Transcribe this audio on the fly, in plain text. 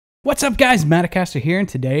What's up, guys? Matocaster here, and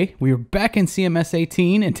today we are back in CMS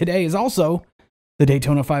 18, and today is also the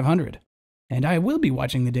Daytona 500. And I will be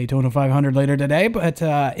watching the Daytona 500 later today, but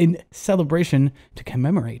in celebration to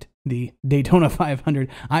commemorate the Daytona 500,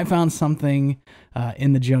 I found something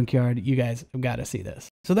in the junkyard. You guys have got to see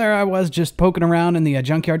this. So there I was just poking around in the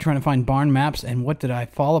junkyard trying to find barn maps, and what did I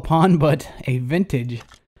fall upon but a vintage,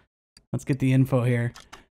 let's get the info here,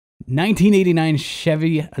 1989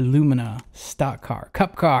 Chevy Lumina stock car,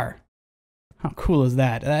 cup car. How cool is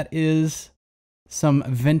that? That is some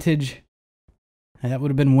vintage, that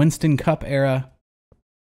would have been Winston Cup era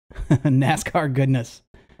NASCAR goodness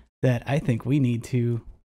that I think we need to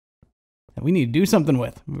do something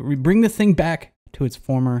with. We bring this thing back to its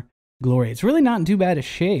former glory. It's really not in too bad a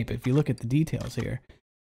shape if you look at the details here.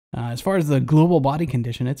 As far as the global body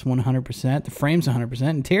condition, it's 100%. The frame's 100%.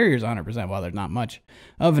 Interior's 100%. Well, there's not much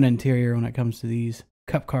of an interior when it comes to these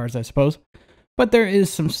cup cars, I suppose. But there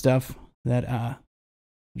is some stuff that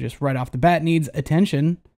just right off the bat needs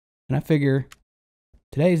attention. And I figure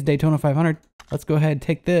today's Daytona 500. Let's go ahead and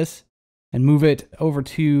take this and move it over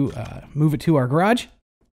to our garage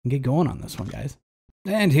and get going on this one, guys.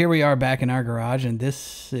 And here we are back in our garage, and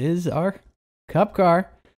this is our cup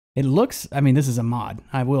car. It looks, I mean, this is a mod.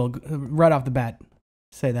 I will, right off the bat,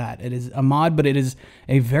 say that. It is a mod, but it is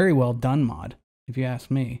a very well done mod, if you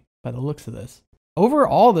ask me, by the looks of this.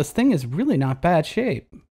 Overall, this thing is really not bad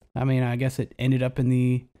shape. I mean, I guess it ended up in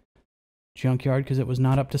the junkyard because it was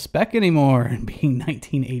not up to spec anymore, and being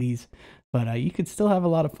 1980s. But you could still have a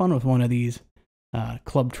lot of fun with one of these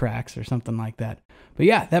club tracks or something like that. But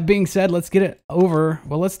yeah, that being said, let's get it over.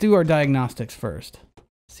 Well, let's do our diagnostics first.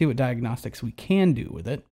 See what diagnostics we can do with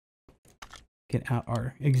it. Get out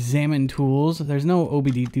our examine tools. There's no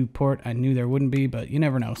OBD2 port. I knew there wouldn't be, but you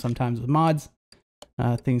never know. Sometimes with mods,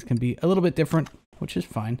 things can be a little bit different, which is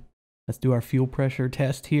fine. Let's do our fuel pressure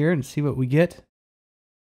test here and see what we get.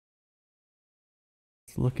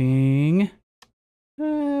 It's looking,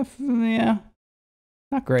 yeah,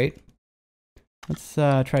 not great. Let's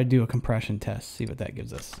try to do a compression test, see what that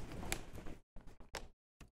gives us.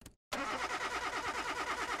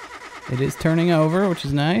 It is turning over, which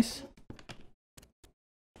is nice.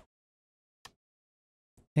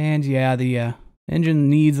 And yeah, the engine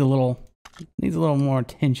needs a little more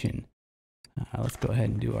attention. Let's go ahead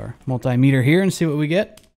and do our multimeter here and see what we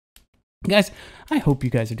get. Guys, I hope you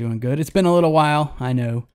guys are doing good. It's been a little while, I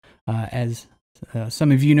know, as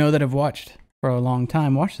some of you know that have watched for a long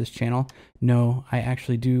time, watch this channel, know I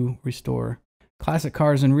actually do restore classic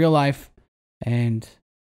cars in real life, and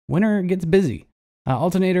winter gets busy.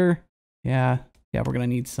 Alternator, yeah, we're gonna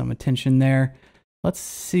need some attention there. Let's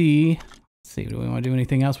see, do we want to do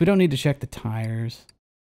anything else? We don't need to check the tires.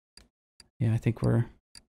 Yeah, I think we're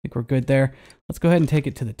good there. Let's go ahead and take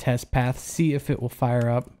it to the test path, see if it will fire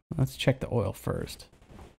up. Let's check the oil first.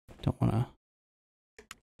 Don't want to.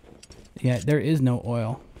 Yeah, there is no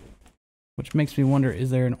oil, which makes me wonder, is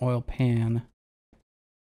there an oil pan?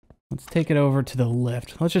 Let's take it over to the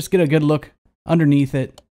lift. Let's just get a good look underneath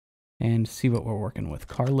it and see what we're working with.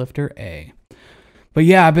 Car lifter A. But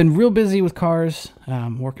yeah, I've been real busy with cars,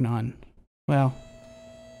 working on, well,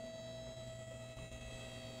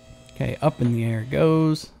 okay, up in the air it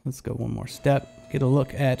goes. Let's go one more step. Get a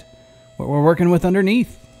look at what we're working with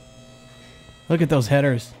underneath. Look at those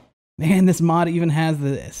headers. Man, this mod even has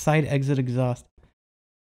the side exit exhaust.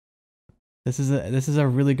 This is a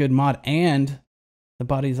really good mod, and the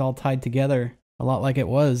body's all tied together a lot like it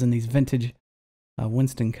was in these vintage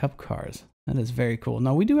Winston Cup cars. That is very cool.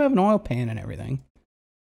 Now, we do have an oil pan and everything.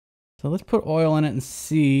 So let's put oil in it and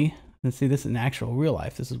see. Let's see, this is in actual real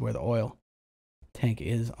life. This is where the oil tank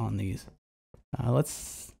is on these.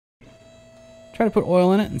 Let's try to put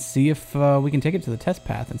oil in it and see if we can take it to the test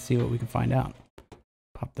path and see what we can find out.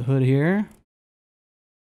 Pop the hood here.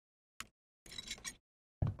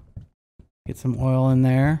 Get some oil in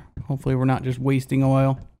there. Hopefully we're not just wasting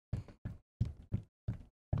oil.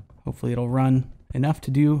 Hopefully it'll run enough to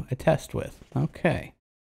do a test with. Okay.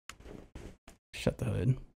 Shut the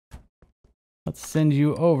hood. Let's send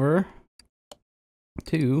you over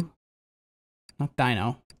to, not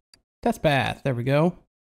dyno, test path. There we go.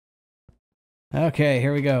 Okay,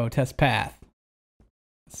 here we go. Test path.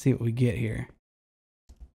 Let's see what we get here.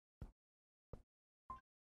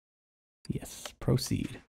 Yes,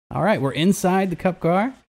 proceed. All right, we're inside the cup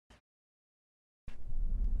car.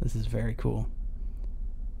 This is very cool.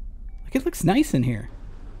 Like, it looks nice in here.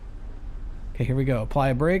 Okay, here we go.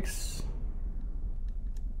 Apply brakes.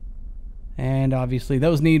 And obviously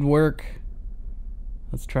those need work.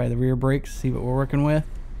 Let's try the rear brakes, see what we're working with.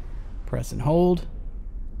 Press and hold.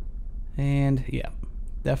 And yeah,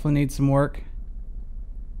 definitely needs some work.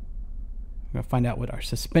 We're going to find out what our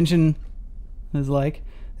suspension is like.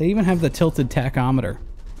 They even have the tilted tachometer,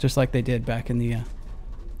 just like they did back in the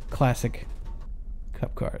classic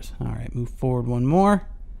Cup cars. All right, move forward one more.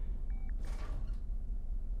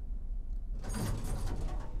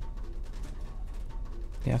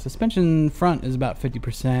 Yeah, suspension front is about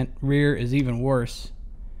 50%. Rear is even worse.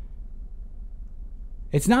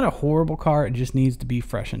 It's not a horrible car. It just needs to be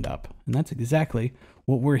freshened up. And that's exactly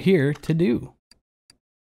what we're here to do.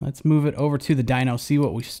 Let's move it over to the dyno, see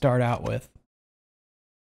what we start out with.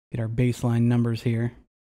 Get our baseline numbers here.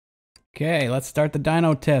 Okay, let's start the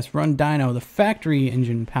dyno test. Run dyno. The factory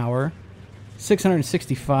engine power,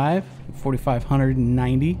 665,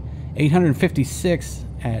 4,590, 856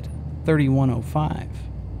 at 3,105.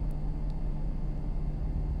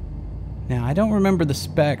 Now, I don't remember the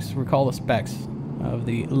specs, recall the specs of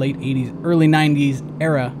the late 80s, early 90s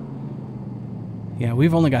era. Yeah,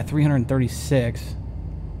 we've only got 336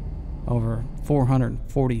 over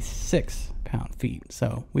 446 pound-feet.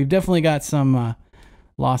 So we've definitely got some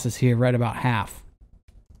losses here, right about half.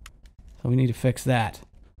 So we need to fix that.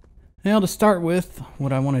 Now to start with,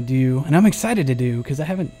 what I want to do, and I'm excited to do because I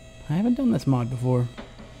haven't done this mod before,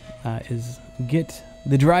 is get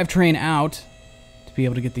the drivetrain out to be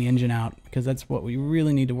able to get the engine out, because that's what we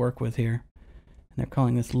really need to work with here. And they're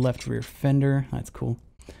calling this left rear fender. That's cool.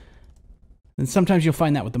 And sometimes you'll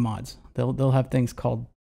find that with the mods. They'll have things called,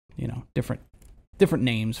 you know, different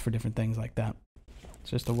names for different things like that.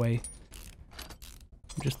 It's just the way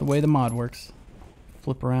the mod works.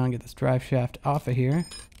 Flip around, get this drive shaft off of here.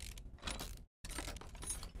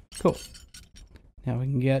 Cool. Now we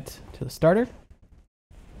can get to the starter.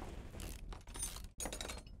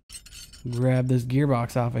 Grab this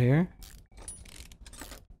gearbox off of here.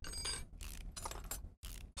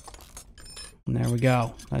 And there we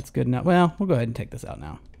go. That's good enough. Well, we'll go ahead and take this out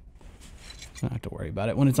now. Don't have to worry about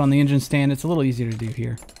it. When it's on the engine stand, it's a little easier to do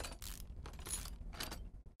here.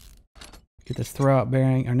 Get this throwout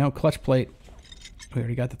bearing, or no, clutch plate. We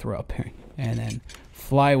already got the throwout bearing. And then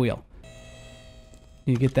flywheel.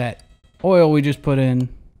 You get that oil we just put in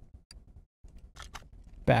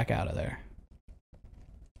back out of there.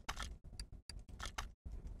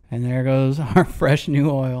 And there goes our fresh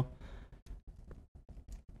new oil.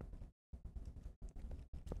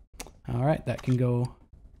 All right, that can go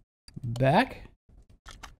back.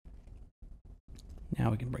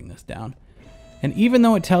 Now we can bring this down. And even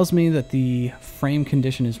though it tells me that the frame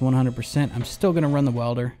condition is 100%, I'm still going to run the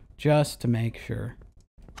welder just to make sure.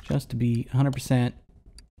 Just to be 100%.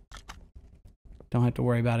 Don't have to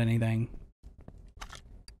worry about anything.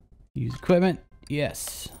 Use equipment.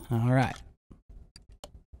 Yes. All right.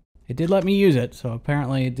 It did let me use it, so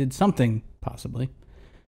apparently it did something, possibly.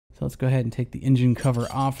 So let's go ahead and take the engine cover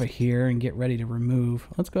off of here and get ready to remove.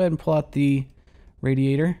 Let's go ahead and pull out the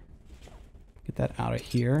radiator. Get that out of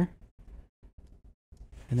here.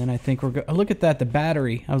 And then I think we're look at that, the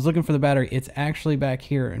battery. I was looking for the battery. It's actually back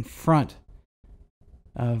here in front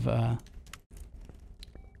of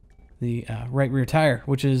the right rear tire,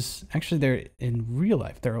 which is actually there in real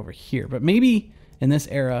life. They're over here. But maybe in this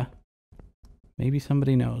era, maybe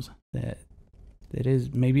somebody knows that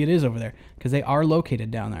maybe it is over there, because they are located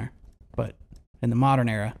down there. But in the modern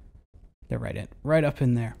era, they're right up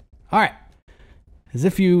in there. All right. As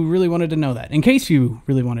if you really wanted to know that. In case you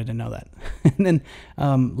really wanted to know that. And then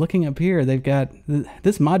looking up here, they've got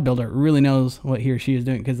this mod builder really knows what he or she is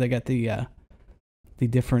doing, because they got the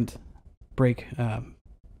different brake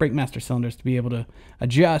master cylinders to be able to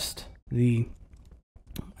adjust the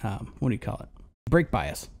what do you call it? Brake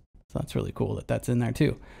bias. So that's really cool that that's in there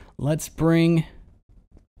too. Let's bring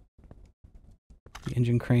the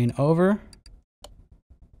engine crane over.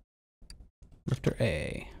 Lifter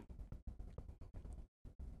A.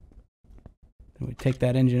 Then we take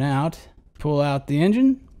that engine out, pull out the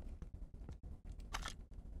engine,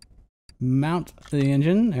 mount the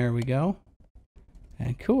engine. There we go.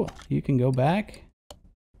 And cool. You can go back.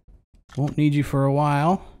 Won't need you for a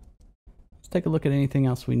while. Let's take a look at anything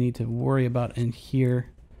else we need to worry about in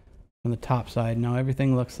here on the top side. No,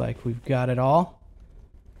 everything looks like we've got it all.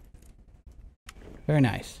 Very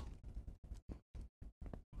nice.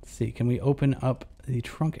 Let's see, can we open up the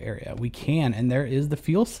trunk area? We can, and there is the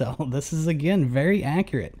fuel cell. This is, again, very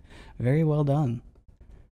accurate. Very well done.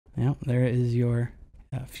 Yep, there is your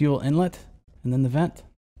fuel inlet, and then the vent,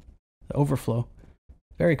 the overflow.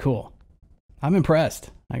 Very cool. I'm impressed,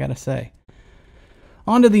 I gotta say.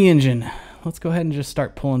 Onto the engine. Let's go ahead and just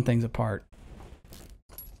start pulling things apart.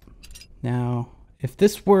 Now, if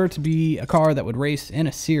this were to be a car that would race in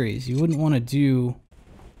a series, you wouldn't want to do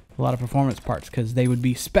a lot of performance parts, because they would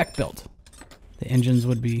be spec built. The engines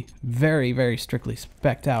would be very, very strictly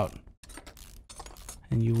spec'd out.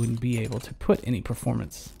 and you wouldn't be able to put any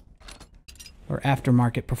performance or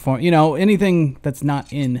aftermarket perform, you know, anything that's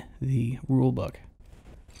not in the rule book,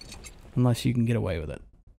 unless you can get away with it.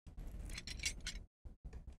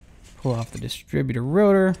 Pull off the distributor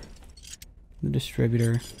rotor, the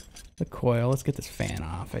distributor, the coil. Let's get this fan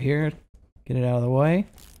off of here. Get it out of the way.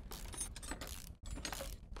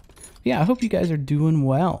 Yeah, I hope you guys are doing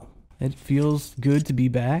well. It feels good to be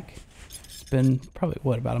back. It's been probably,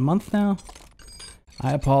 what, about a month now?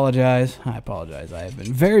 I apologize. I apologize. I have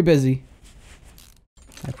been very busy.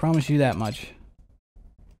 I promise you that much.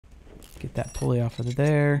 Get that pulley off of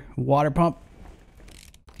there. Water pump.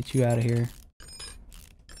 Get you out of here.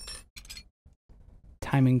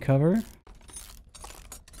 Timing cover.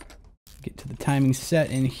 Get to the timing set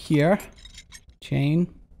in here.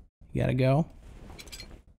 Chain. You gotta go.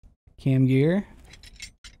 Cam gear.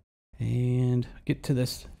 And get to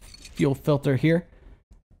this fuel filter here.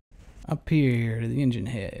 Up here to the engine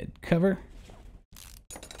head cover.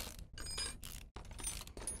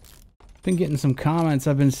 Been getting some comments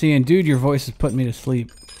I've been seeing. Dude, your voice is putting me to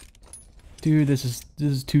sleep. Dude, this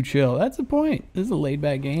is too chill. That's the point. This is a laid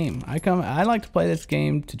back game. I like to play this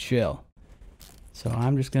game to chill. So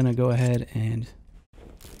I'm just gonna go ahead and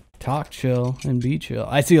talk chill and be chill.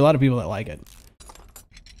 I see a lot of people that like it.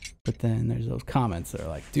 But then there's those comments that are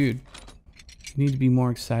like, dude, you need to be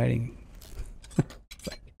more exciting.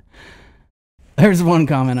 There's one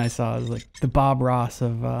comment I saw. It was like the Bob Ross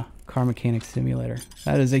of Car Mechanic Simulator.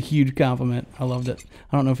 That is a huge compliment. I loved it.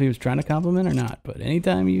 I don't know if he was trying to compliment or not, but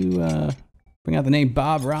anytime you bring out the name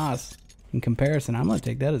Bob Ross in comparison, I'm going to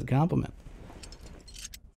take that as a compliment.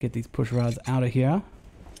 Get these push rods out of here.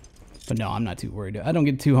 But no, I'm not too worried. I don't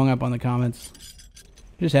get too hung up on the comments.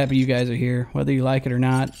 Just happy you guys are here, whether you like it or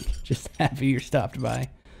not. Just happy you're stopped by.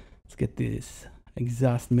 Let's get this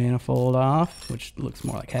exhaust manifold off, which looks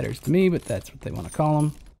more like headers to me, but that's what they want to call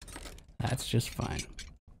them. That's just fine.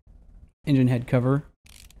 Engine head cover.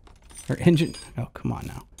 Or engine... Oh, come on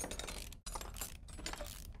now.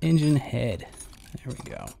 Engine head. There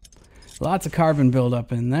we go. Lots of carbon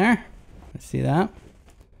buildup in there. Let's see that.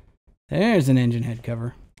 There's an engine head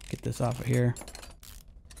cover. Get this off of here.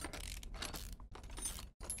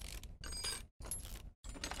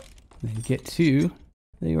 Then get to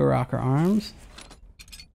the rocker arms.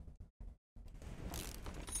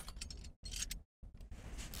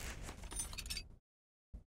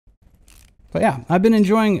 But yeah, I've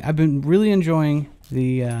been really enjoying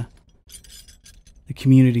the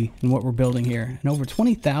community and what we're building here. And over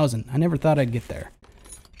 20,000. I never thought I'd get there.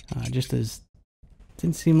 Just as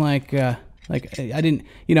didn't seem like I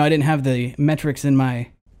didn't have the metrics in my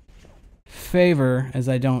favor, as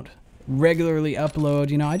I don't regularly upload.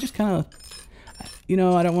 You know, I just kind of, you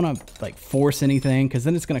know, I don't want to like force anything, because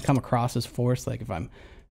then it's going to come across as forced. Like if I'm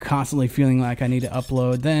constantly feeling like I need to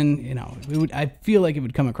upload, then, you know, I feel like it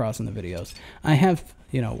would come across in the videos. I have,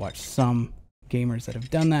 you know, watched some gamers that have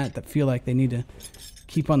done that feel like they need to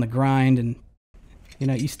keep on the grind, and, you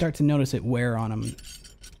know, you start to notice it wear on them.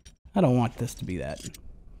 I don't want this to be that.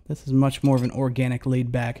 This is much more of an organic,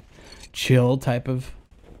 laid back, chill type of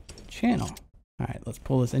channel. All right, let's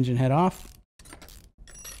pull this engine head off.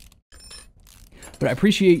 But I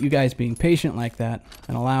appreciate you guys being patient like that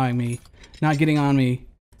and allowing me, not getting on me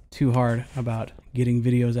too hard about getting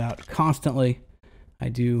videos out constantly. I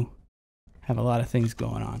do have a lot of things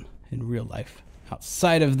going on in real life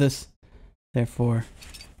outside of this. Therefore,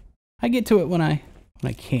 I get to it when I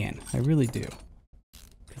can. I really do.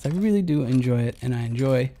 Because I really do enjoy it, and I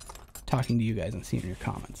enjoy talking to you guys and seeing your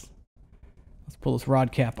comments. Let's pull this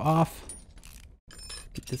rod cap off.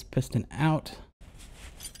 Get this piston out.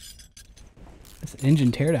 This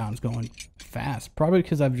engine teardown is going fast, probably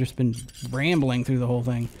because I've just been rambling through the whole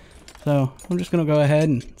thing. So I'm just going to go ahead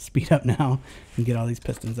and speed up now and get all these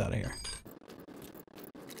pistons out of here.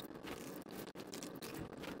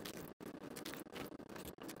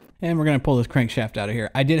 And we're going to pull this crankshaft out of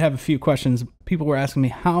here. I did have a few questions. People were asking me,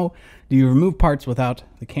 how do you remove parts without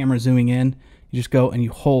the camera zooming in? You just go and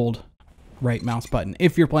you hold right mouse button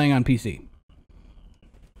if you're playing on PC.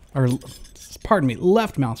 Or, pardon me,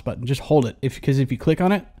 left mouse button. Just hold it, because if you click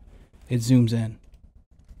on it, it zooms in.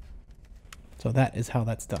 So that is how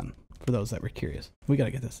that's done, for those that were curious. We got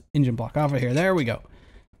to get this engine block off of here. There we go.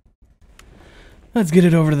 Let's get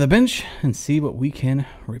it over to the bench and see what we can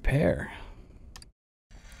repair.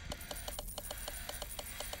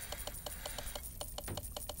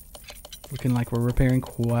 Looking like we're repairing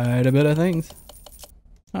quite a bit of things.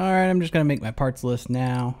 All right, I'm just going to make my parts list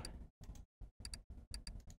now.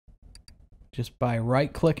 Just by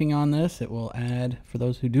right-clicking on this, it will add, for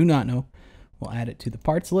those who do not know, we'll add it to the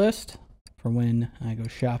parts list for when I go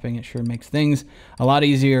shopping. It sure makes things a lot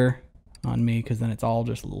easier on me because then it's all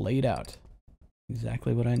just laid out.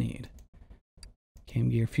 Exactly what I need. Cam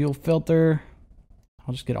gear fuel filter.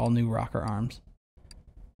 I'll just get all new rocker arms.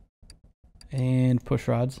 And push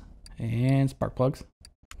rods. And spark plugs.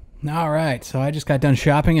 Alright, so I just got done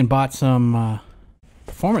shopping and bought some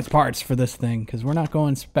performance parts for this thing because we're not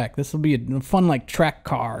going spec. This will be a fun like track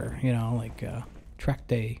car, you know, like track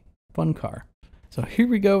day fun car. So here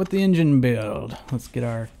we go with the engine build. Let's get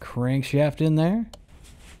our crankshaft in there.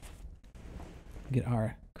 Get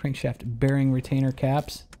our crankshaft bearing retainer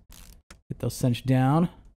caps. Get those cinched down.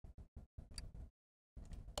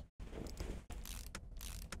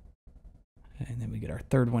 And then we get our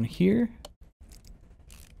third one here.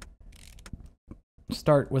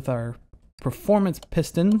 Start with our performance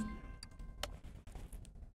piston.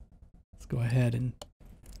 Let's go ahead and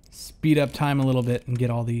speed up time a little bit and get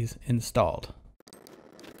all these installed.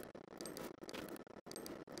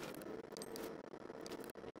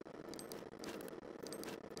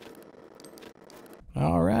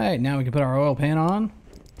 All right, now we can put our oil pan on.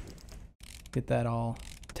 Get that all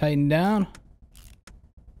tightened down.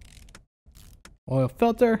 Oil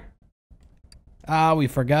filter. Ah, we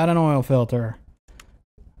forgot an oil filter.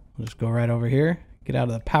 We'll just go right over here. Get out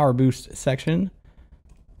of the power boost section.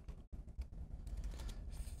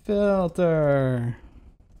 Filter.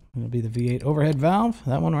 It'll be the V8 overhead valve.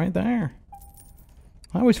 That one right there.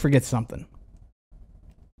 I always forget something.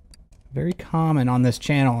 Very common on this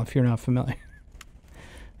channel if you're not familiar.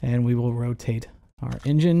 And we will rotate our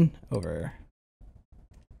engine over.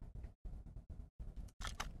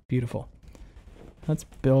 Beautiful. Let's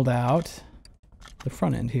build out the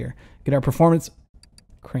front end here. Get our performance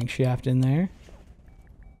crankshaft in there.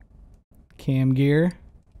 Cam gear.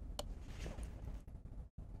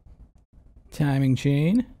 Timing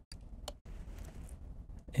chain.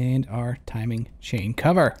 And our timing chain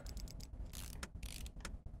cover.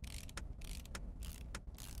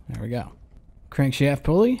 There we go. Crankshaft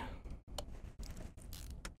pulley.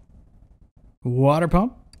 Water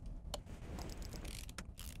pump.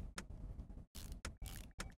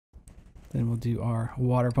 Then we'll do our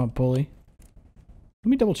water pump pulley. Let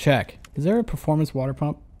me double check. Is there a performance water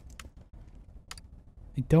pump?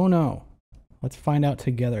 I don't know. Let's find out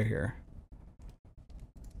together here.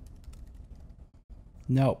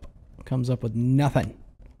 Nope. Comes up with nothing.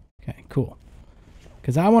 Okay, cool.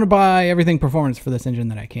 Because I want to buy everything performance for this engine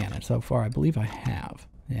that I can. And so far, I believe I have.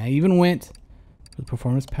 And I even went with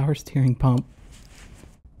performance power steering pump.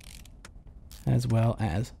 As well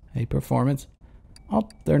as a performance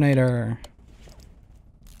alternator.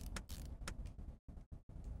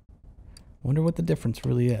 Wonder what the difference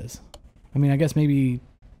really is. I mean, I guess maybe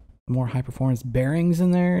more high performance bearings in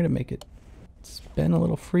there to make it spin a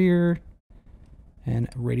little freer. And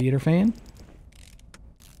a radiator fan.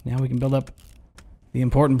 Now we can build up the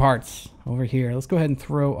important parts over here. Let's go ahead and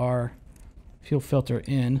throw our fuel filter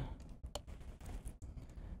in.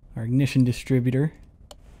 Our ignition distributor.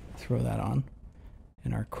 Throw that on.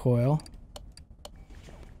 And our coil.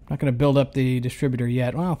 I'm not going to build up the distributor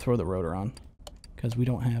yet. Well, I'll throw the rotor on because we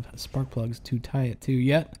don't have spark plugs to tie it to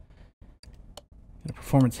yet. Got a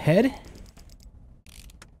performance head.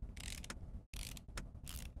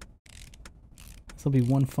 This will be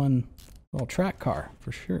one fun little track car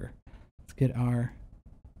for sure. Let's get our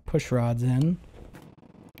push rods in.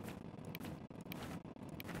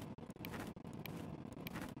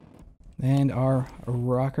 And our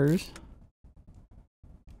rockers.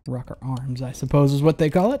 Rocker arms, I suppose is what they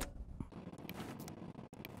call it.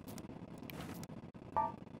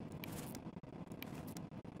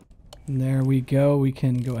 And there we go. We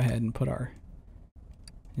can go ahead and put our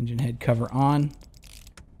engine head cover on.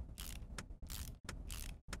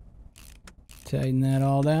 Tighten that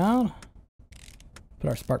all down. Put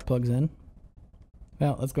our spark plugs in.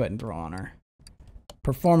 Well, let's go ahead and throw on our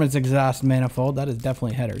performance exhaust manifold. That is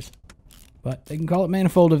definitely headers. But they can call it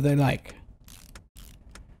manifold if they like.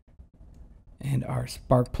 And our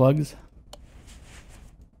spark plugs.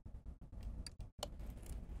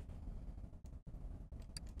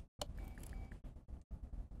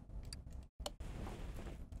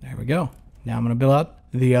 There we go. Now I'm going to build out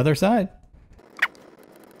the other side.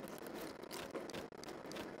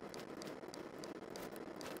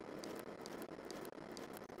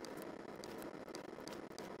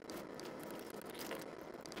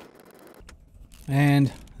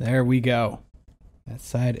 And there we go. That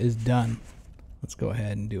side is done. Let's go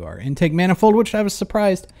ahead and do our intake manifold, which I was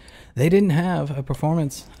surprised they didn't have a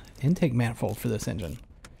performance intake manifold for this engine.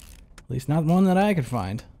 At least not one that I could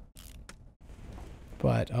find.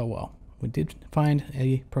 But, oh well. We did find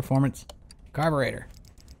a performance carburetor.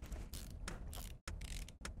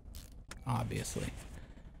 obviously.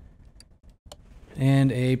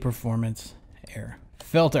 And a performance air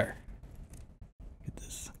filter. Get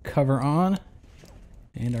this cover on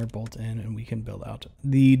and our bolt in, and we can build out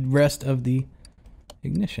the rest of the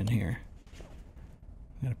ignition here.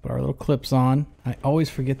 Gotta put our little clips on. I always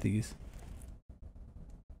forget these.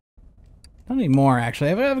 Not anymore,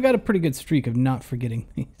 actually. I've got a pretty good streak of not forgetting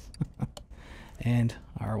these. And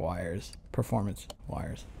our wires, performance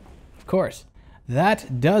wires. Of course,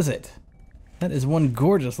 that does it. That is one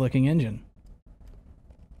gorgeous looking engine.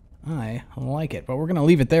 I like it, but we're gonna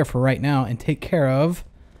leave it there for right now and take care of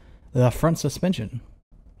the front suspension.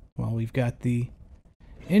 Well, we've got the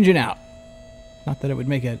engine out. Not that it would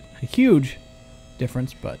make a huge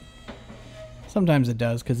difference, but sometimes it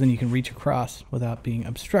does, because then you can reach across without being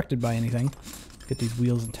obstructed by anything. Get these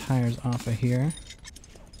wheels and tires off of here.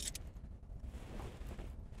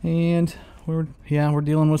 And we're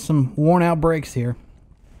dealing with some worn out brakes here.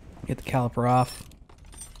 Get the caliper off.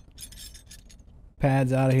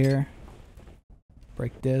 Pads out of here.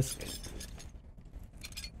 Brake disc.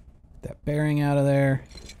 That bearing out of there.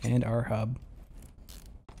 And our hub.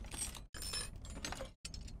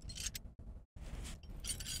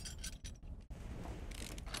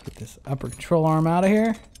 Get this upper control arm out of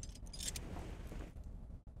here.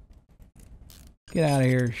 Get out of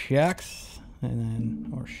here, shocks. And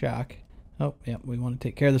then, or shock. Oh, yeah, we want to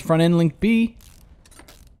take care of this front end link B.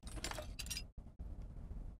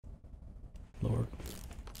 Lower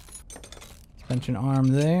suspension arm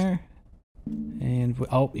there. And,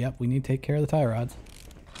 oh, yep, we need to take care of the tie rods.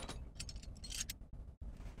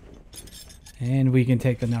 And we can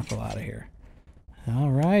take the knuckle out of here.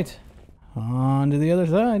 All right, on to the other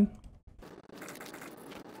side.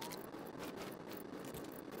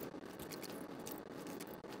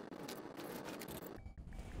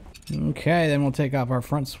 Okay, then we'll take off our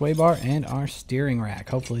front sway bar and our steering rack.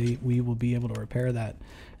 Hopefully we will be able to repair that.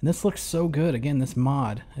 And this looks so good. Again, this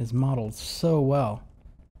mod is modeled so well.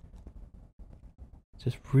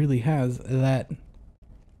 Just really has that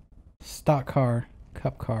stock car,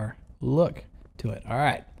 cup car look to it. All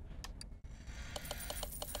right.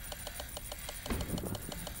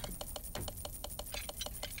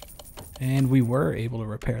 And we were able to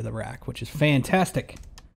repair the rack, which is fantastic.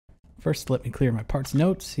 First, let me clear my parts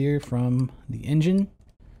notes here from the engine.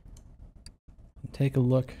 And take a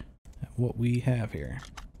look at what we have here.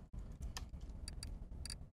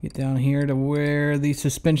 Get down here to where the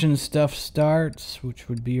suspension stuff starts, which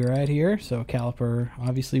would be right here. So caliper,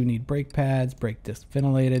 obviously we need brake pads, brake disc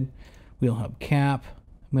ventilated, wheel hub cap.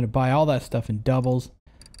 I'm going to buy all that stuff in doubles.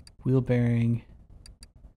 Wheel bearing,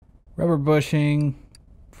 rubber bushing,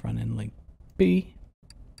 front end link B.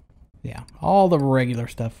 Yeah, all the regular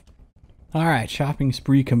stuff. All right, shopping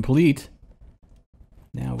spree complete.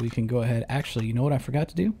 Now we can go ahead. Actually, you know what I forgot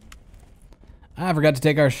to do? I forgot to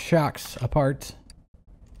take our shocks apart.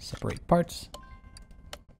 Separate parts.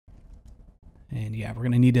 And yeah, we're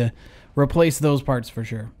going to need to replace those parts for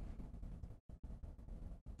sure.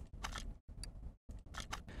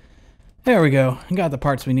 There we go. Got the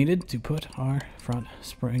parts we needed to put our front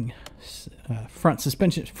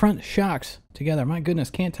suspension, front shocks together. My goodness,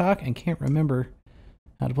 can't talk and can't remember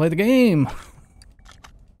how to play the game.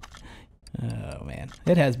 Oh man,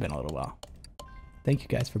 it has been a little while. Thank you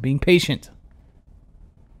guys for being patient.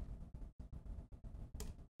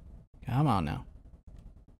 Come on now.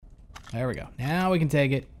 There we go. Now we can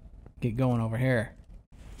take it, get going over here.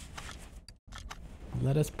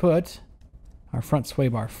 Let us put our front sway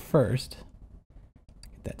bar first.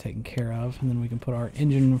 Get that taken care of, and then we can put our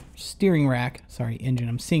engine steering rack. Sorry, engine.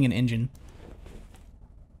 I'm seeing an engine.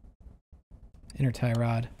 Inner tie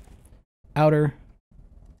rod. Outer.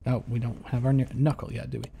 Oh, we don't have our knuckle yet,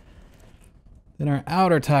 do we? Then our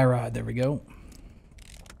outer tie rod. There we go.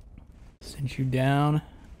 Cinch you down.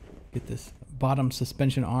 Get this bottom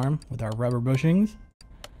suspension arm with our rubber bushings.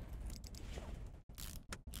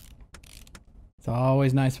 It's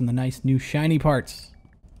always nice when the nice new shiny parts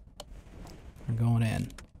are going in.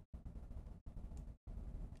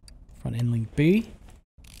 Front end link B.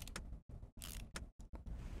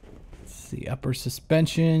 Let's see, upper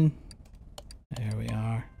suspension. There we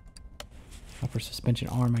are. Upper suspension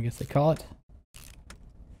arm, I guess they call it.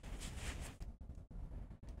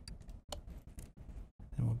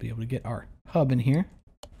 Then we'll be able to get our hub in here.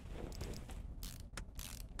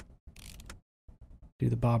 Do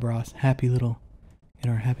the Bob Ross happy little, get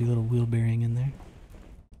our happy little wheel bearing in there.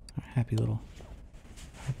 Our happy little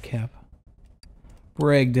hubcap.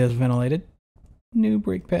 Brake disc ventilated. New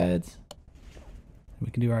brake pads. We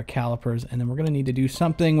can do our calipers, and then we're going to need to do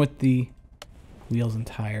something with the wheels and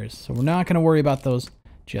tires. So we're not going to worry about those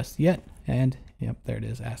just yet. And Yep, there it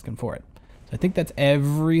is, asking for it. So I think that's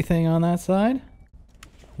everything on that side.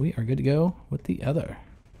 We are good to go with the other.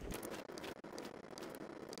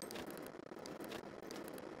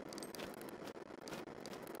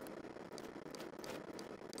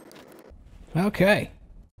 Okay.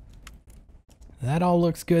 That all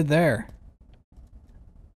looks good there.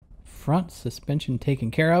 Front suspension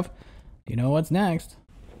taken care of. You know what's next?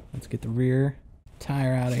 Let's get the rear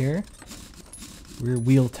tire out of here. Rear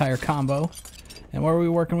wheel tire combo. And what are we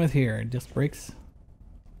working with here? Disc brakes.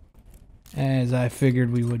 As I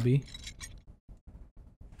figured we would be.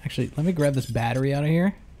 Actually, let me grab this battery out of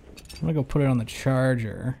here. I'm gonna go put it on the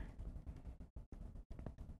charger.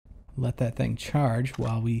 Let that thing charge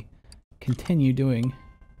while we continue doing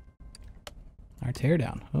our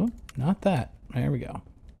teardown. Oh, not that. There we go.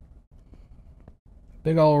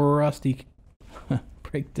 Big old rusty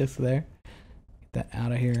brake disc there. Get that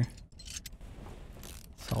out of here.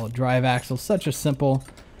 Solid drive axle. Such a simple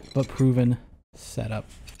but proven setup,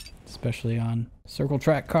 especially on circle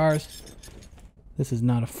track cars. This is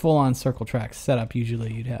not a full-on circle track setup.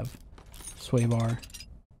 Usually you'd have sway bar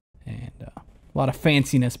and a lot of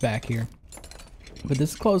fanciness back here. But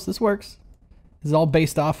this is close. This works. This is all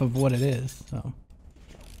based off of what it is. So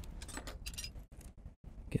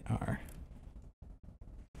get our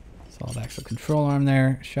solid axle control arm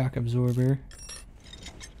there, shock absorber.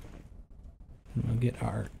 And we'll get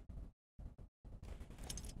our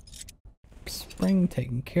spring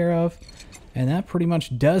taken care of. And that pretty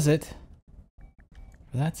much does it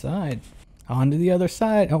for that side. On to the other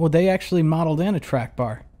side. Oh, well, they actually modeled in a track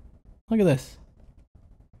bar. Look at this.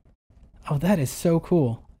 Oh, that is so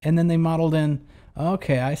cool. And then they modeled in...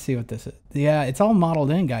 Okay, I see what this is. Yeah, it's all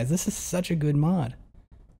modeled in, guys. This is such a good mod.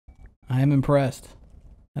 I am impressed.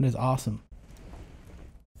 That is awesome.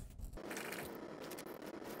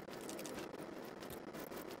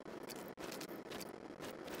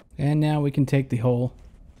 And now we can take the whole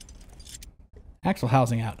axle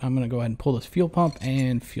housing out. I'm going to go ahead and pull this fuel pump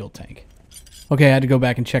and fuel tank. Okay, I had to go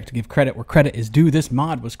back and check to give credit where credit is due. This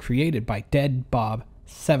mod was created by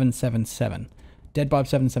DeadBob777.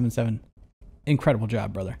 DeadBob777. Incredible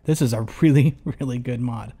job, brother. This is a really, really good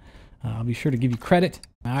mod. I'll be sure to give you credit.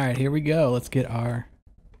 All right, here we go. Let's get our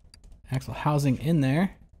axle housing in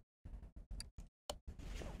there.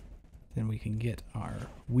 Then we can get our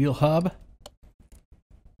wheel hub,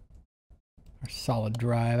 our solid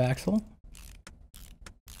drive axle,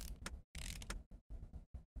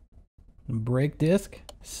 and brake disc.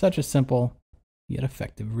 Such a simple yet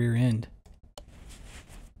effective rear end.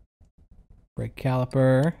 Brake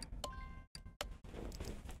caliper.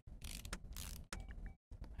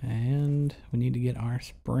 And we need to get our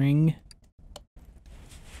spring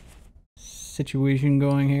situation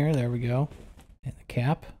going here. There we go. And the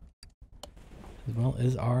cap, as well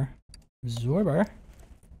as our absorber.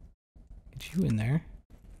 Get you in there.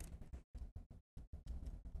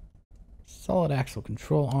 Solid axle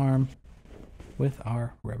control arm with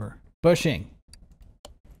our rubber bushing.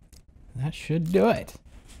 That should do it.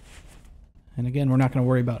 And again, we're not going to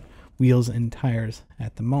worry about wheels and tires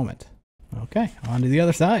at the moment. Okay, on to the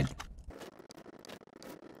other side.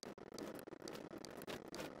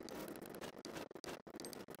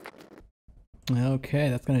 Okay,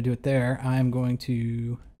 that's going to do it there. I'm going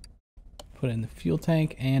to put in the fuel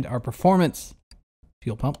tank and our performance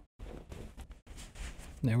fuel pump.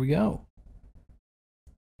 There we go.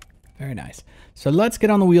 Very nice. So let's get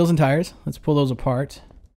on the wheels and tires. Let's pull those apart.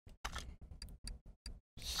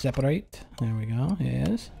 Separate. There we go.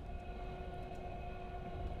 Yes.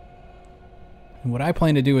 And what I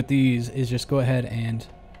plan to do with these is just go ahead and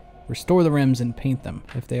restore the rims and paint them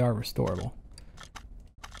if they are restorable.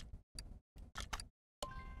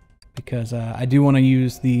 Because I do want to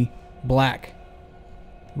use the black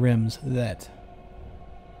rims that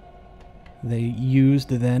they used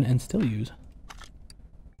then and still use.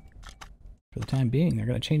 For the time being, they're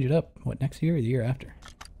going to change it up, what, next year or the year after?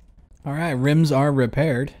 All right, rims are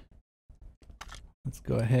repaired. Let's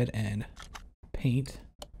go ahead and paint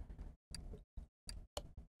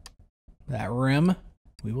that rim.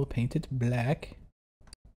 We will paint it black.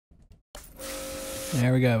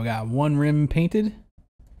 There we go. We got one rim painted.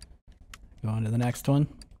 Go on to the next one.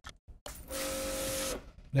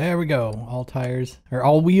 There we go. All tires, or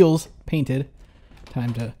all wheels painted.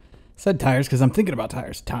 Time to, said tires because I'm thinking about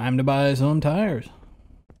tires. Time to buy some tires.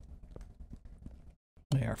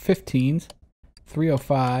 They are 15s,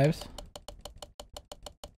 305s.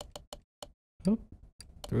 Oh,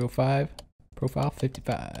 305, profile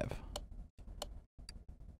 55.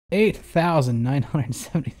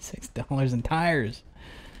 $8,976 in tires.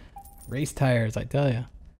 Race tires, I tell you.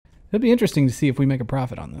 It'll be interesting to see if we make a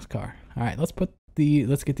profit on this car. All right, let's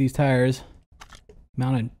get these tires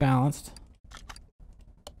mounted, balanced.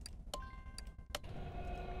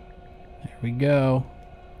 There we go.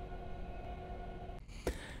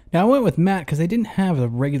 Now I went with matte because they didn't have the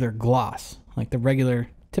regular gloss, like the regular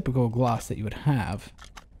typical gloss that you would have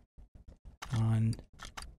on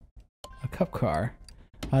a cup car.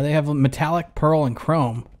 They have metallic, pearl, and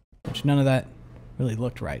chrome, which none of that really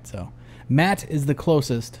looked right. So matte is the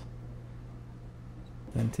closest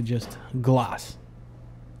than to just gloss.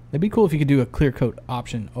 It'd be cool if you could do a clear coat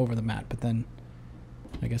option over the matte, but then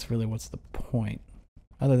I guess really what's the point?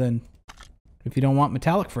 Other than if you don't want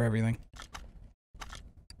metallic for everything.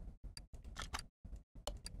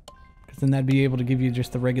 Because then that'd be able to give you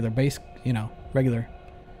just the regular base, you know, regular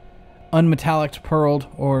unmetallic, pearled,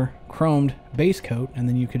 or chromed base coat, and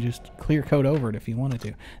then you could just clear coat over it if you wanted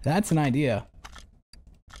to. That's an idea.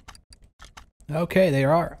 Okay, they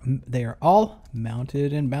are all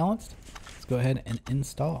mounted and balanced. Let's go ahead and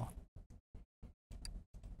install.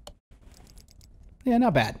 Yeah,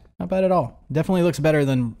 not bad. Not bad at all. Definitely looks better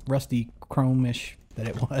than rusty chrome-ish that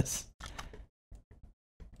it was.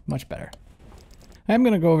 Much better. I'm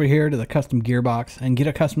going to go over here to the custom gearbox and get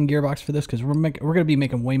a custom gearbox for this because we're going to be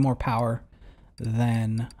making way more power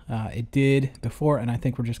than it did before, and I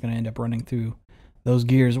think we're just going to end up running through those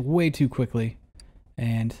gears way too quickly.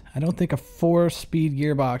 And I don't think a 4-speed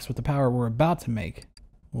gearbox with the power we're about to make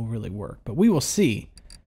will really work, but we will see.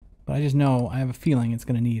 But I just know, I have a feeling it's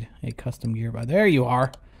going to need a custom gearbox. There you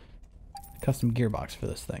are. Custom gearbox for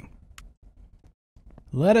this thing.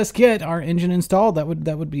 Let us get our engine installed. That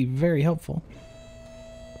would be very helpful.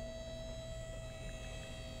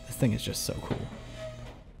 This thing is just so cool.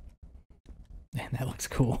 Man, that looks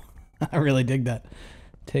cool. I really dig that.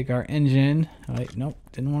 Take our engine. Oh, wait, nope,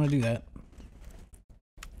 didn't want to do that.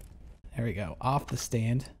 There we go. Off the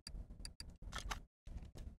stand.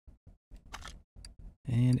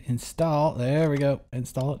 And install. There we go.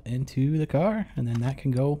 Install it into the car. And then that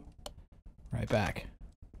can go right back.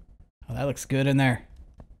 Oh, that looks good in there.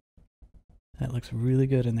 That looks really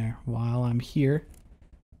good in there. While I'm here,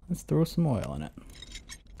 let's throw some oil in it.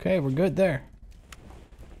 Okay, we're good there.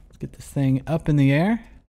 Let's get this thing up in the air.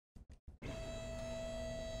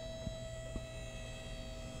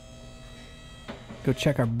 Go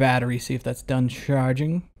check our battery, see if that's done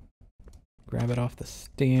charging. Grab it off the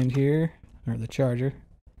stand here, or the charger.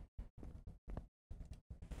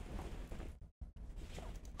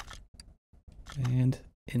 And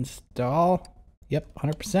install. Yep,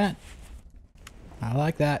 100%. I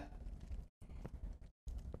like that.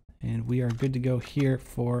 And we are good to go here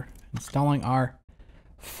for installing our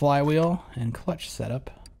flywheel and clutch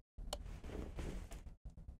setup.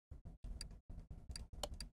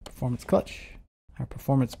 Performance clutch. Our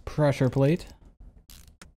performance pressure plate.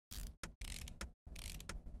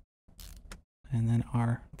 And then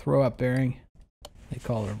our throw up bearing. They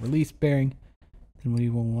call it a release bearing. And we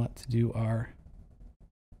will want to do our...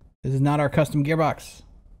 This is not our custom gearbox.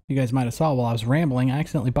 You guys might have saw while I was rambling, I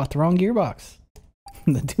accidentally bought the wrong gearbox.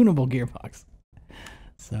 The tunable gearbox.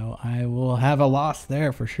 So I will have a loss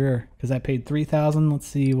there for sure. Because I paid $3,000. Let's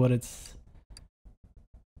see what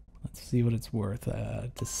it's worth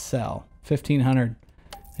to sell. $1,500.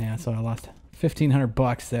 Yeah, so I lost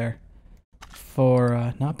 $1,500 there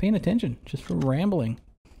for not paying attention, just for rambling.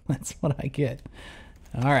 That's what I get.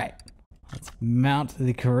 All right, let's mount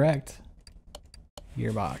the correct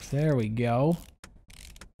gearbox. There we go.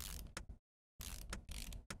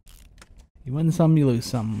 You win some, you lose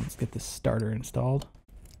some. Let's get this starter installed.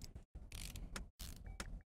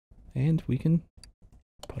 And we can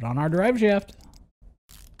put on our drive shaft.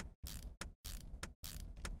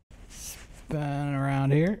 Spin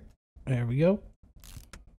around here. There we go.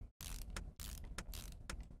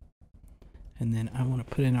 And then I want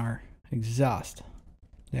to put in our exhaust.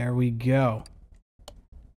 There we go.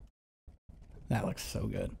 That looks so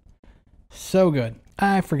good. So good.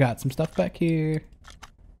 I forgot some stuff back here.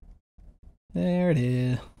 There it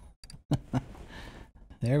is.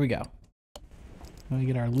 There we go. Let me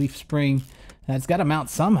get our leaf spring. That's got to mount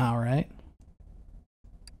somehow, right?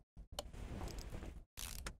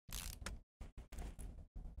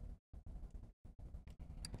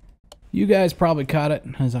 You guys probably caught it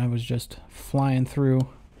as I was just flying through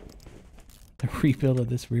the rebuild of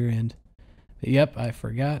this rear end. But yep, I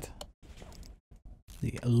forgot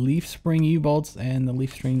the leaf spring U-bolts and the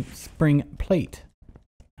leaf spring plate.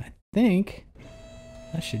 I think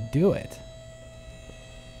that should do it.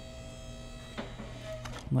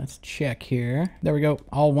 Let's check here. There we go.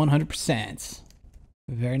 All 100%.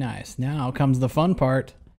 Very nice. Now comes the fun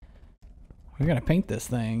part. We're going to paint this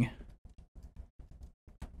thing.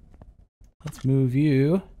 Let's move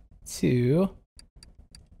you to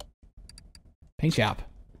paint shop.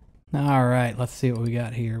 All right, let's see what we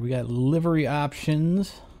got here. We got livery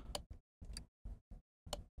options.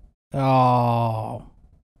 Oh.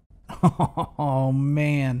 Oh,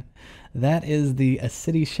 man. That is the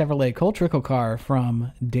City Chevrolet Cole Trickle car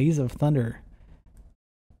from Days of Thunder.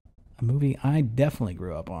 A movie I definitely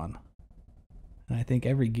grew up on. And I think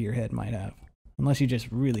every gearhead might have. Unless you just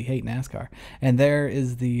really hate NASCAR. And there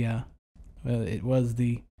is the, it was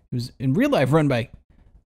in real life run by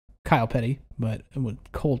Kyle Petty, but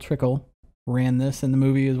Cole Trickle ran this in the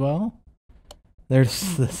movie as well.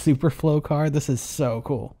 There's the Superflow car. This is so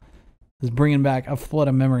cool. This is bringing back a flood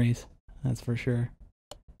of memories. That's for sure.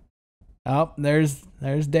 Oh, there's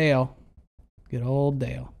Dale. Good old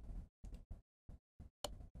Dale.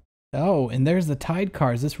 Oh, and there's the Tide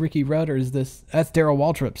cars. This Ricky Rudd or is this? That's Darrell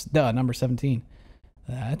Waltrip's. Duh, number 17.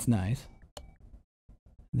 That's nice.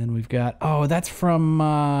 And then we've got, oh, that's from,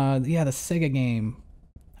 yeah, the Sega game.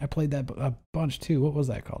 I played that a bunch too. What was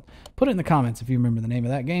that called? Put it in the comments if you remember the name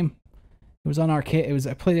of that game. It was on arcade.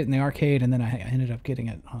 I played it in the arcade, and then I ended up getting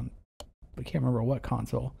it on, I can't remember what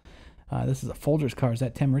console. This is a Folgers car. Is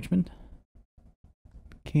that Tim Richmond?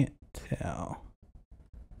 Can't tell.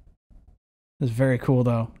 It's very cool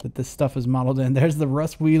though that this stuff is modeled in. There's the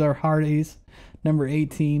Russ Wheeler Hardee's, number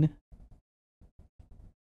 18.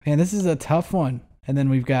 Man, this is a tough one. And then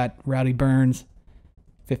we've got Rowdy Burns,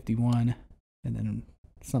 51, and then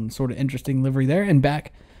some sort of interesting livery there, and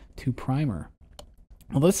back to Primer.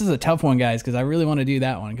 Well, this is a tough one, guys, because I really want to do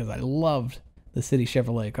that one because I loved the City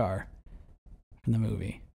Chevrolet car from the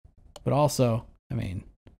movie. But also, I mean,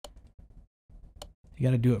 you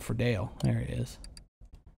got to do it for Dale. There he is.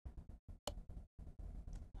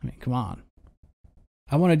 I mean, come on.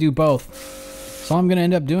 I want to do both, so I'm going to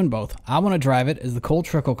end up doing both. I want to drive it as the Cole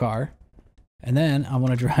Trickle car, and then I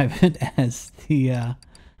want to drive it as the,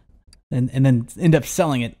 and then end up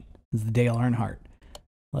selling it as the Dale Earnhardt.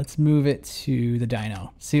 Let's move it to the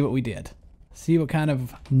dyno. See what we did. See what kind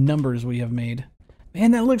of numbers we have made.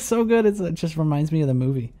 Man, that looks so good. It just reminds me of the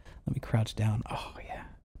movie. Let me crouch down. Oh, yeah.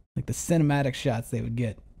 Like the cinematic shots they would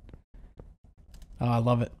get. Oh, I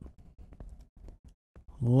love it.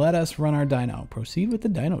 Let us run our dyno. Proceed with the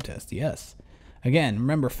dyno test. Yes. Again,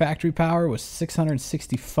 remember factory power was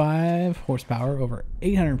 665 horsepower over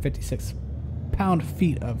 856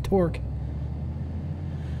 pound-feet of torque.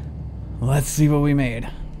 Let's see what we made.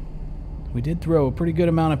 We did throw a pretty good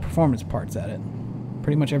amount of performance parts at it.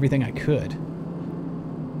 Pretty much everything I could.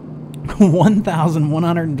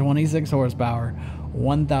 1,126 horsepower,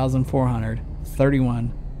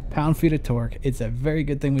 1,431 pound-feet of torque. It's a very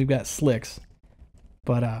good thing we've got slicks.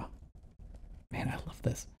 But, man, I love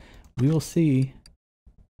this. We will see.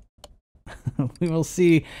 We will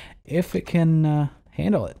see if it can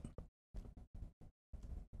handle it.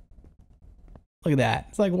 Look at that.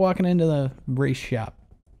 It's like walking into the race shop.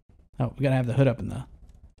 Oh, we gotta have the hood up and the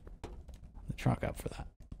trunk up for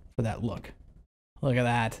that look. Look at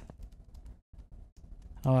that.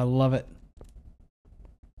 Oh, I love it.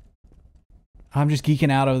 I'm just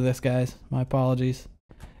geeking out over this, guys. My apologies.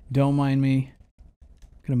 Don't mind me.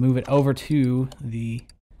 I'm gonna move it over to the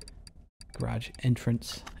garage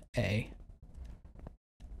entrance A.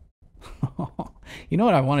 You know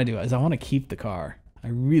what I want to do is I want to keep the car. I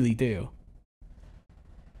really do.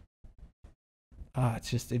 Ah,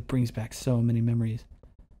 it brings back so many memories.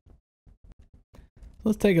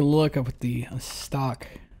 Let's take a look at what the stock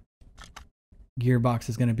gearbox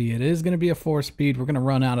is going to be. It is going to be a 4-speed. We're going to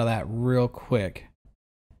run out of that real quick.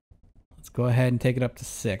 Let's go ahead and take it up to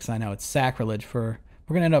 6. I know it's sacrilege for...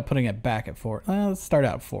 We're going to end up putting it back at 4. Let's start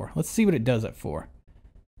out at 4. Let's see what it does at 4.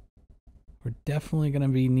 We're definitely going to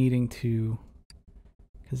be needing to...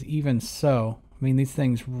 Because even so, I mean, these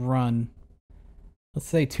things run... Let's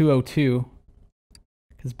say 202.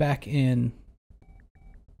 Because back in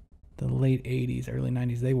the late 80s, early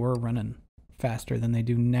 90s, they were running faster than they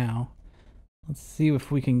do now. Let's see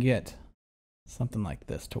if we can get something like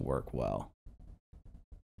this to work well.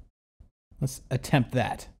 Let's attempt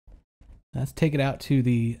that. Let's take it out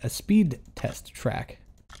to a speed test track.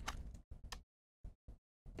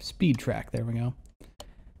 Speed track, there we go.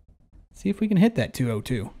 See if we can hit that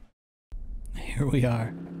 202. Here we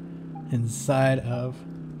are, inside of,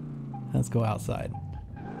 let's go outside.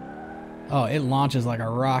 Oh, it launches like a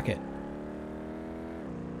rocket.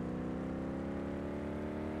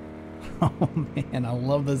 Oh man, I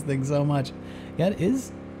love this thing so much. Yeah, it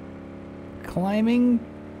is climbing.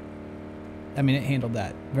 I mean, it handled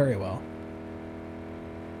that very well.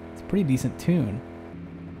 It's a pretty decent tune.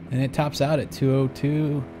 And it tops out at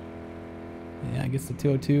 202. Yeah, it gets to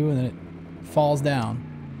 202 and then it falls down.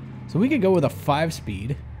 So we could go with a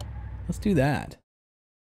 5-speed Let's do that.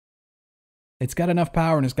 It's got enough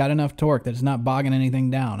power and it's got enough torque that it's not bogging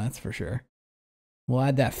anything down, that's for sure. We'll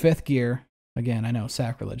add that 5th gear. Again, I know,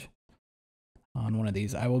 sacrilege on one of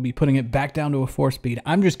these. I will be putting it back down to a 4-speed.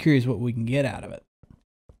 I'm just curious what we can get out of it.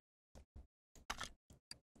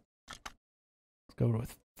 Let's go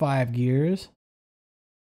with 5 gears.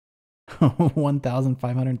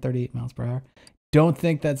 1,538 miles per hour. Don't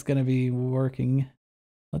think that's going to be working.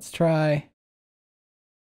 Let's try.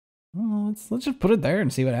 Well, let's just put it there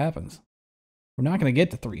and see what happens. We're not going to get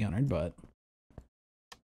to 300, but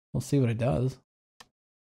we'll see what it does.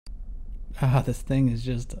 Ah, this thing is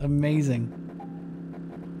just amazing.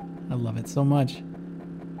 I love it so much.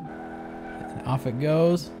 And off it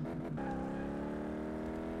goes.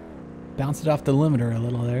 Bounced it off the limiter a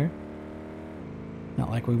little there.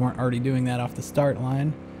 Not like we weren't already doing that off the start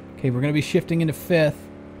line. Okay, we're going to be shifting into 5th.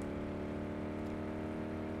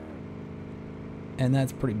 And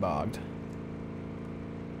that's pretty bogged.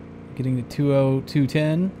 Getting to 202,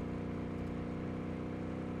 210.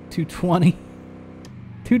 220.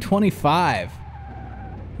 225.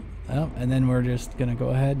 Oh, and then we're just going to go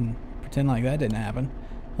ahead and pretend like that didn't happen.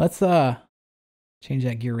 Let's change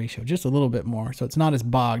that gear ratio just a little bit more so it's not as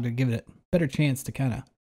bogged, to give it a better chance to kind of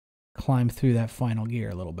climb through that final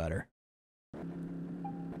gear a little better.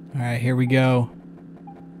 All right, here we go.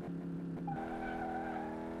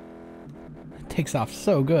 It takes off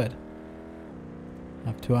so good.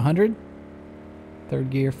 Up to 100. 3rd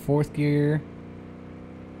gear, 4th gear.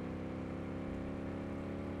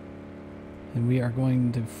 And we are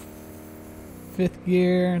going to 5th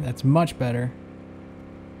gear. That's much better.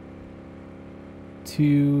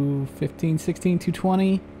 215, 16,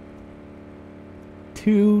 220.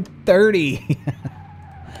 230.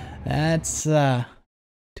 That's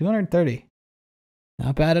 230.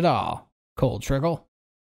 Not bad at all. Cold trickle.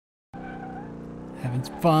 Having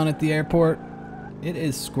fun at the airport. It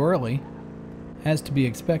is squirrely, as to be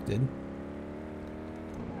expected.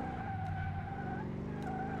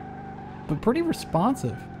 But pretty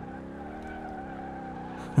responsive.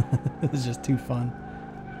 This is just too fun.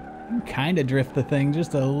 You can kind of drift the thing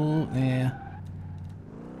just a little, yeah.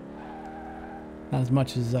 Not as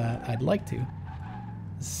much as I'd like to.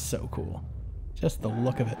 This is so cool. Just the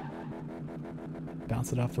look of it.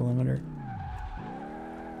 Bounce it off the limiter.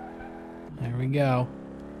 There we go.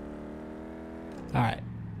 Alright.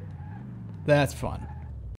 That's fun.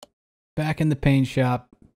 Back in the paint shop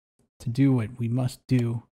to do what we must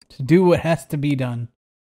do. To do what has to be done.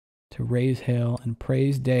 To raise hail and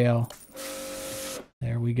praise Dale.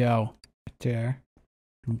 There we go. Right there.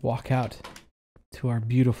 And walk out to our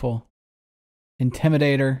beautiful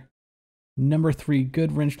Intimidator. Number 3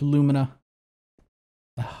 good wrenched Lumina.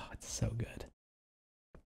 Oh, it's so good.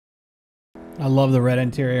 I love the red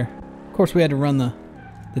interior. Of course, we had to run the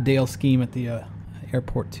Dale scheme at the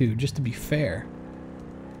airport too, just to be fair.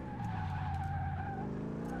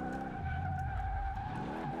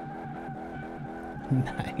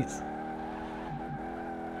 Nice.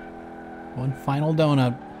 One final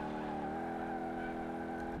donut.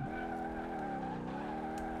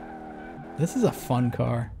 This is a fun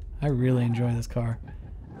car. I really enjoy this car.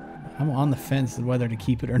 I'm on the fence of whether to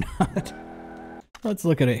keep it or not. Let's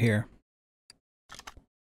look at it here.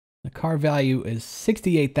 The car value is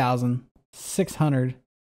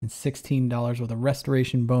 $68,616 with a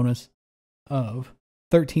restoration bonus of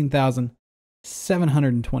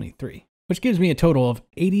 $13,723, which gives me a total of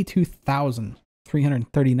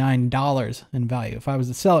 $82,339 in value. If I was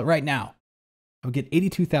to sell it right now, I would get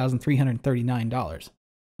 $82,339,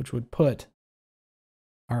 which would put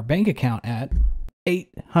our bank account at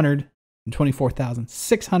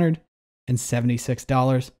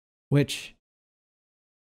 $824,676, which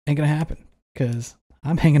ain't gonna happen because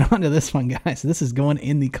I'm hanging on to this one, guys. This is going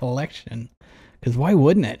in the collection because why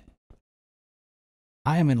wouldn't it?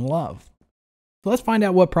 I am in love. So let's find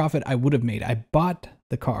out what profit I would have made. I bought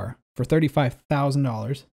the car for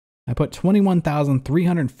 $35,000. I put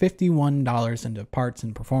 $21,351 into parts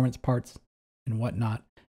and performance parts and whatnot.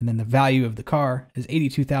 And then the value of the car is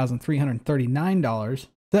 $82,339. So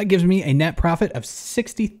that gives me a net profit of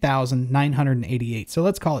 $60,988. So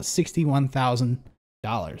let's call it $61,000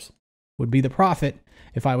 would be the profit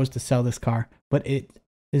if I was to sell this car. But it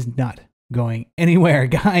is not going anywhere.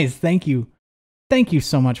 Guys, thank you. Thank you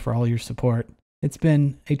so much for all your support. It's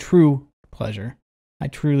been a true pleasure. I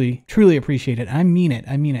truly, truly appreciate it. I mean it.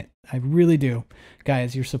 I mean it. I really do.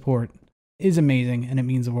 Guys, your support is amazing and it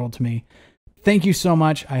means the world to me. Thank you so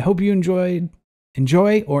much. I hope you enjoyed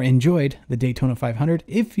the Daytona 500.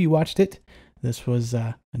 If you watched it, this was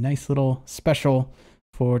a nice little special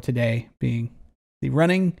for today, being the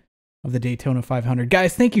running of the Daytona 500.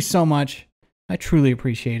 Guys, thank you so much. I truly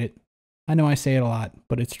appreciate it. I know I say it a lot,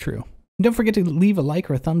 but it's true. And don't forget to leave a like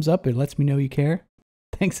or a thumbs up. It lets me know you care.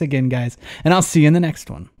 Thanks again, guys, and I'll see you in the next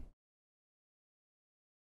one.